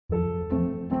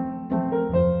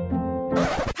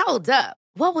Hold up.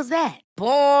 What was that?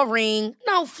 Boring.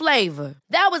 No flavor.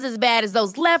 That was as bad as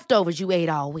those leftovers you ate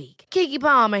all week. Keke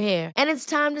Palmer here, and it's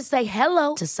time to say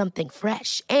hello to something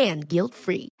fresh and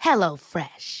guilt-free. Hello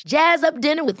Fresh. Jazz up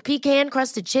dinner with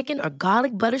pecan-crusted chicken or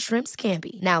garlic butter shrimp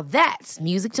scampi. Now that's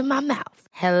music to my mouth.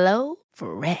 Hello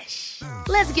Fresh.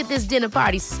 Let's get this dinner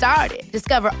party started.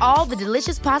 Discover all the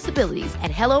delicious possibilities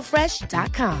at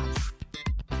hellofresh.com.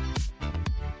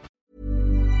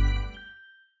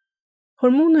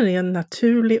 Hormoner är en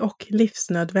naturlig och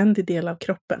livsnödvändig del av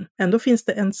kroppen. Ändå finns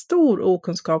det en stor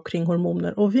okunskap kring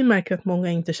hormoner och vi märker att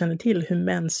många inte känner till hur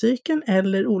menscykeln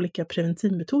eller olika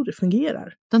preventivmetoder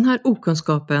fungerar. Den här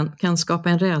okunskapen kan skapa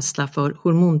en rädsla för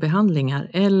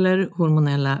hormonbehandlingar eller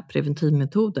hormonella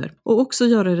preventivmetoder och också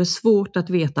göra det svårt att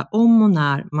veta om och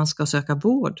när man ska söka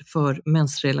vård för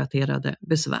mensrelaterade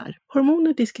besvär.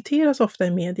 Hormoner diskuteras ofta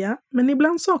i media, men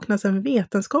ibland saknas en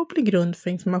vetenskaplig grund för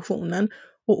informationen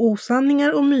och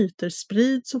osanningar och myter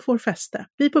sprids och får fäste.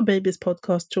 Vi på Babys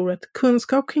podcast tror att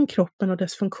kunskap kring kroppen och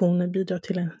dess funktioner bidrar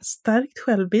till en stärkt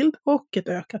självbild och ett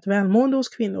ökat välmående hos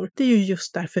kvinnor. Det är ju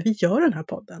just därför vi gör den här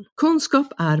podden. Kunskap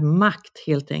är makt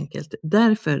helt enkelt.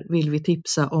 Därför vill vi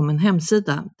tipsa om en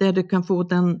hemsida där du kan få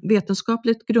den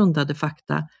vetenskapligt grundade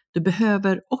fakta du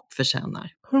behöver och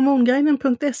förtjänar.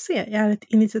 Hormonguiden.se är ett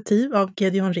initiativ av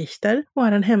Gedeon Richter och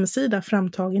är en hemsida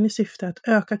framtagen i syfte att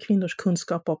öka kvinnors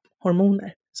kunskap om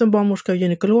hormoner. Som barnmorska och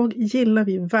gynekolog gillar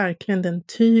vi verkligen den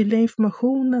tydliga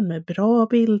informationen med bra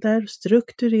bilder,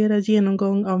 strukturerad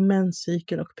genomgång av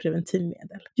menscykel och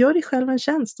preventivmedel. Gör dig själv en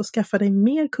tjänst och skaffa dig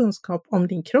mer kunskap om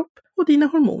din kropp och dina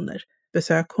hormoner.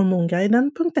 Besök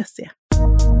hormonguiden.se.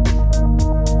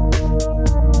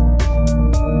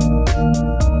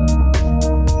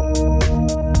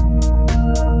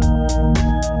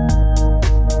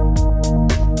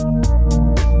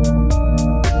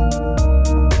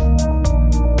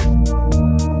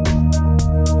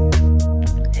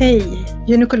 Hej,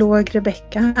 gynekolog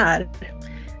Rebecka här.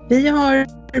 Vi har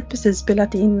precis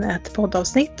spelat in ett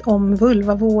poddavsnitt om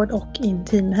vulvavård och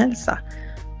intimhälsa.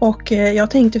 Och jag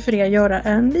tänkte för er göra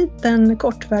en liten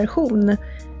kortversion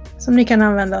som ni kan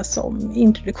använda som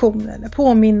introduktion eller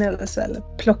påminnelse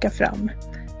eller plocka fram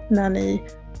när ni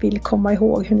vill komma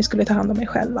ihåg hur ni skulle ta hand om er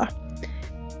själva.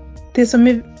 Det som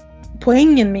är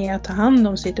poängen med att ta hand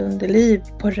om sitt underliv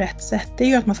på rätt sätt är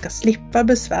ju att man ska slippa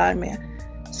besvär med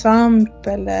svamp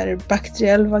eller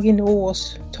bakteriell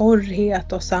vaginos,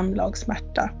 torrhet och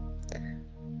samlagssmärta.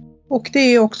 Och det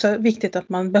är också viktigt att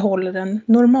man behåller den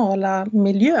normala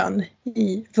miljön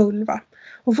i vulva.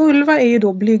 Och vulva är ju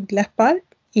då blygdläppar,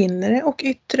 inre och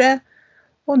yttre.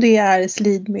 Och det är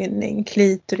slidmynning,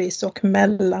 klitoris och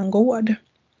mellangård.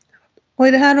 Och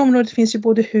i det här området finns ju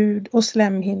både hud och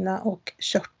slemhinna och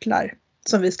körtlar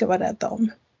som vi ska vara rädda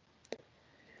om.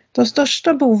 De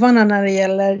största bovarna när det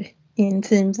gäller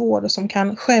intimvård och som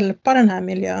kan stjälpa den här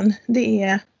miljön, det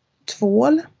är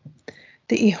tvål,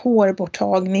 det är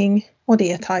hårborttagning och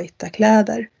det är tajta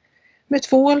kläder. Med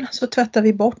tvål så tvättar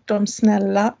vi bort de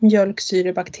snälla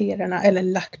mjölksyrebakterierna eller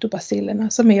laktobacillerna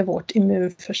som är vårt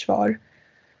immunförsvar.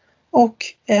 Och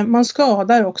man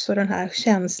skadar också den här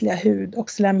känsliga hud-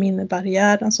 och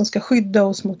slemhinnebarriären som ska skydda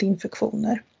oss mot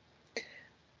infektioner.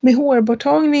 Med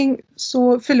hårborttagning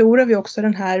så förlorar vi också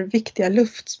den här viktiga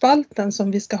luftspalten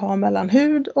som vi ska ha mellan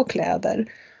hud och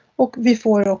kläder. Och vi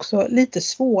får också lite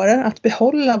svårare att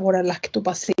behålla våra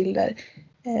laktobaciller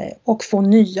och få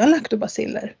nya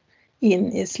laktobaciller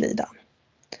in i slidan.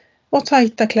 Och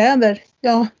tajta kläder,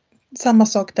 ja, samma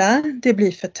sak där. Det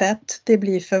blir för tätt, det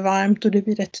blir för varmt och det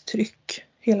blir ett tryck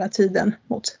hela tiden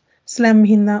mot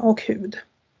slemhinna och hud.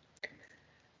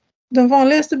 De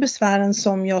vanligaste besvären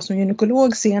som jag som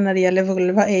gynekolog ser när det gäller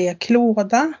vulva är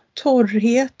klåda,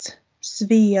 torrhet,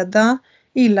 sveda,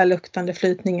 illaluktande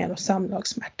flytningar och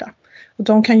samlagssmärta. Och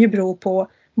de kan ju bero på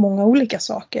många olika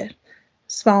saker.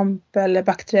 Svamp eller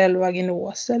bakteriell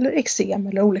vaginos eller eksem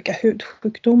eller olika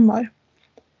hudsjukdomar.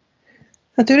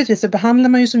 Naturligtvis så behandlar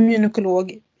man ju som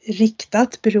gynekolog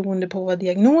riktat beroende på vad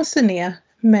diagnosen är,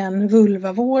 men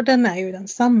vulvavården är ju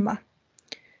densamma.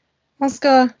 Man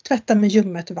ska tvätta med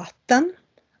ljummet vatten,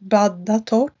 badda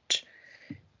torrt.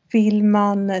 Vill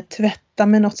man tvätta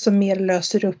med något som mer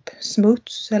löser upp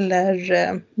smuts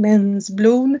eller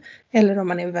mensblod, eller om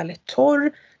man är väldigt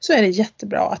torr, så är det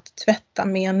jättebra att tvätta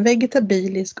med en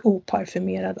vegetabilisk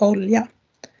oparfumerad olja.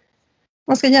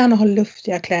 Man ska gärna ha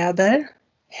luftiga kläder.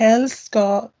 Helst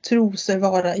ska trosor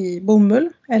vara i bomull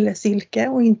eller silke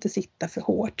och inte sitta för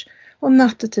hårt. Och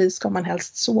nattetid ska man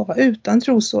helst sova utan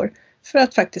trosor för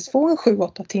att faktiskt få en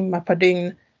 7-8 timmar per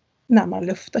dygn när man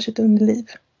luftar sitt underliv.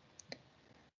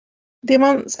 Det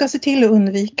man ska se till att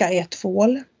undvika är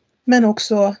tvål, men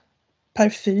också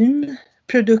parfym,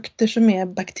 produkter som är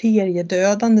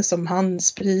bakteriedödande som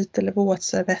handsprit eller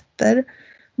våtservetter.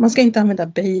 Man ska inte använda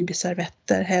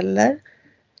babyservetter heller.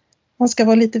 Man ska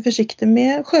vara lite försiktig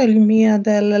med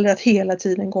sköljmedel eller att hela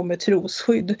tiden gå med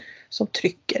trosskydd som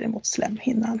trycker emot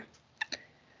slemhinnan.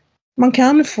 Man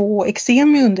kan få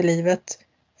eksem i underlivet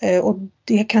och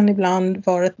det kan ibland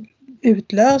vara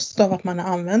utlöst av att man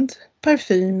har använt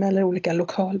parfym eller olika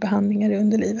lokalbehandlingar i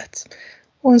underlivet.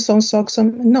 Och en sån sak som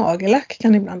nagellack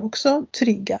kan ibland också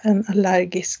trigga en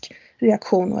allergisk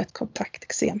reaktion och ett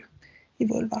kontakteksem i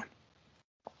vulva.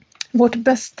 Vårt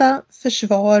bästa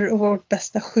försvar och vårt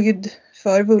bästa skydd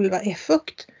för vulva är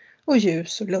fukt och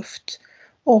ljus och luft.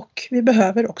 Och vi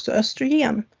behöver också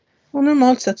östrogen. Och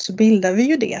normalt sett så bildar vi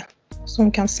ju det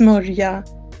som kan smörja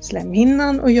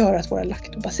slemhinnan och göra att våra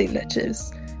laktobaciller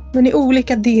trivs. Men i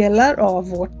olika delar av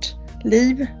vårt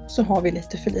liv så har vi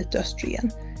lite för lite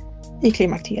östrogen. I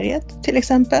klimakteriet till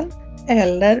exempel,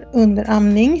 eller under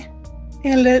amning,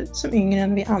 eller som yngre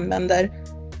vi använder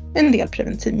en del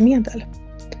preventivmedel.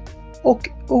 Och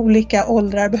olika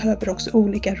åldrar behöver också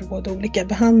olika råd och olika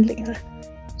behandlingar.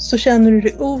 Så känner du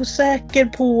dig osäker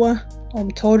på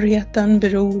om torrheten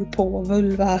beror på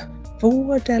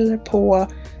vulvavård eller på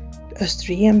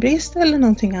östrogenbrist eller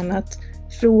någonting annat,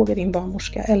 fråga din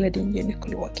barnmorska eller din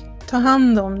gynekolog. Ta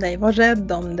hand om dig, var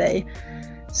rädd om dig.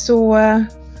 Så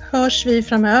hörs vi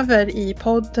framöver i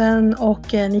podden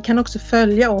och ni kan också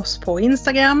följa oss på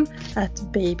Instagram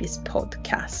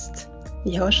 @babyspodcast.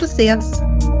 Vi hörs och ses!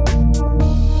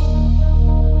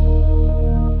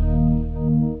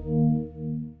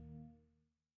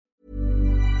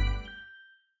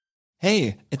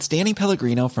 Hey, it's Danny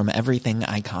Pellegrino from Everything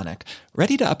Iconic.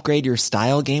 Ready to upgrade your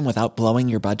style game without blowing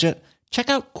your budget? Check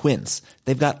out Quince.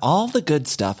 They've got all the good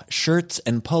stuff, shirts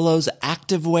and polos,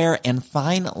 activewear and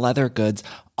fine leather goods,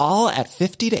 all at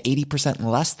 50 to 80%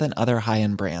 less than other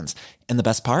high-end brands. And the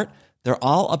best part? They're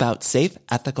all about safe,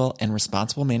 ethical, and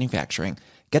responsible manufacturing.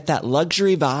 Get that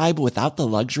luxury vibe without the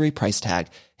luxury price tag.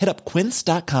 Hit up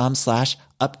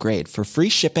quince.com/upgrade for free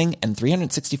shipping and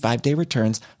 365-day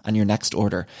returns on your next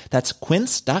order. That's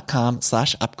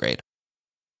quince.com/upgrade.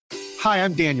 Hi,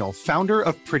 I'm Daniel, founder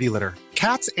of Pretty Litter.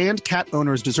 Cats and cat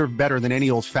owners deserve better than any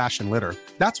old-fashioned litter.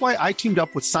 That's why I teamed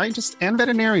up with scientists and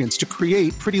veterinarians to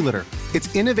create Pretty Litter.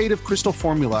 Its innovative crystal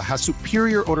formula has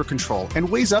superior odor control and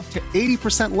weighs up to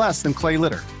 80% less than clay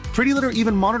litter. Pretty Litter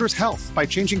even monitors health by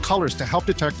changing colors to help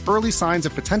detect early signs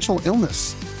of potential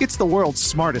illness. It's the world's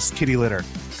smartest kitty litter.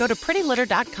 Go to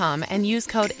prettylitter.com and use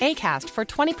code ACAST for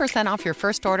 20% off your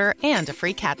first order and a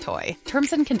free cat toy.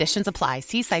 Terms and conditions apply.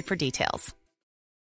 See site for details.